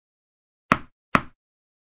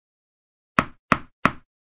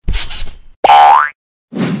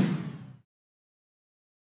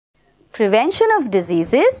prevention of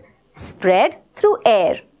diseases spread through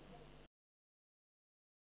air.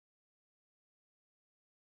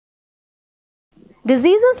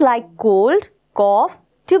 Diseases like cold, cough,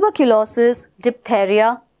 tuberculosis,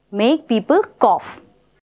 diphtheria make people cough.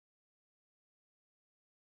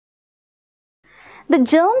 The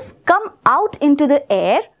germs come out into the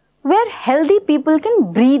air where healthy people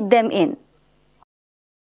can breathe them in.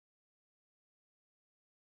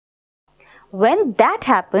 When that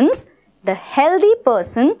happens, the healthy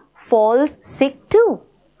person falls sick too.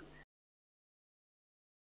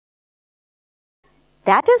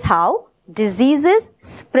 That is how diseases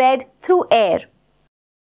spread through air.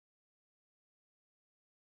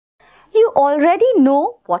 You already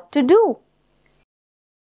know what to do.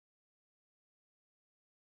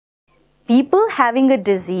 People having a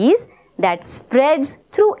disease that spreads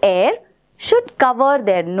through air should cover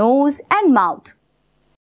their nose and mouth.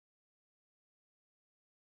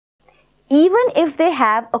 Even if they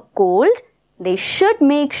have a cold, they should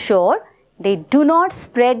make sure they do not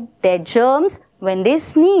spread their germs when they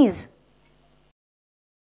sneeze.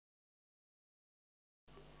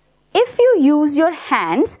 If you use your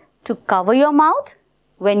hands to cover your mouth,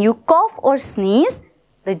 when you cough or sneeze,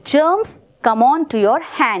 the germs come on to your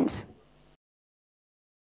hands.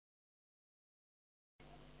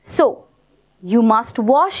 So, you must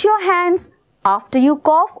wash your hands after you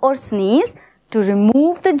cough or sneeze to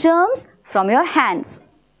remove the germs from your hands.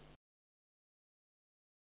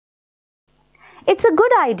 It's a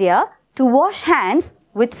good idea to wash hands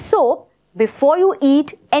with soap before you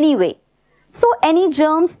eat anyway, so any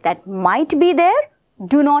germs that might be there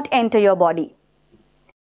do not enter your body.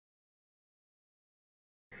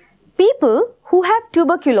 People who have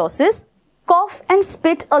tuberculosis cough and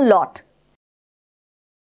spit a lot.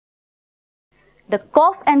 The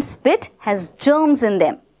cough and spit has germs in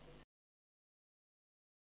them.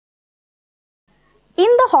 In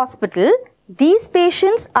the hospital, these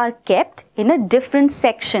patients are kept in a different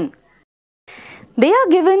section. They are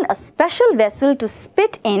given a special vessel to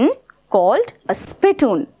spit in called a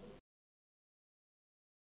spittoon.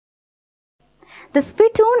 The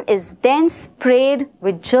spittoon is then sprayed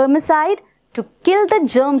with germicide to kill the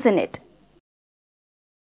germs in it.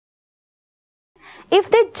 If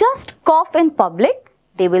they just cough in public,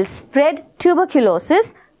 they will spread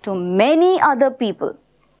tuberculosis to many other people.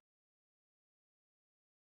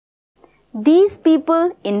 These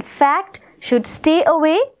people, in fact, should stay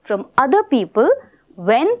away from other people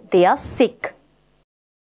when they are sick.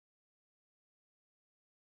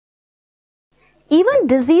 Even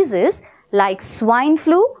diseases like swine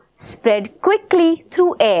flu spread quickly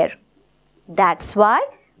through air. That's why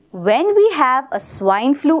when we have a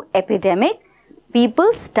swine flu epidemic,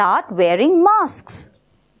 people start wearing masks.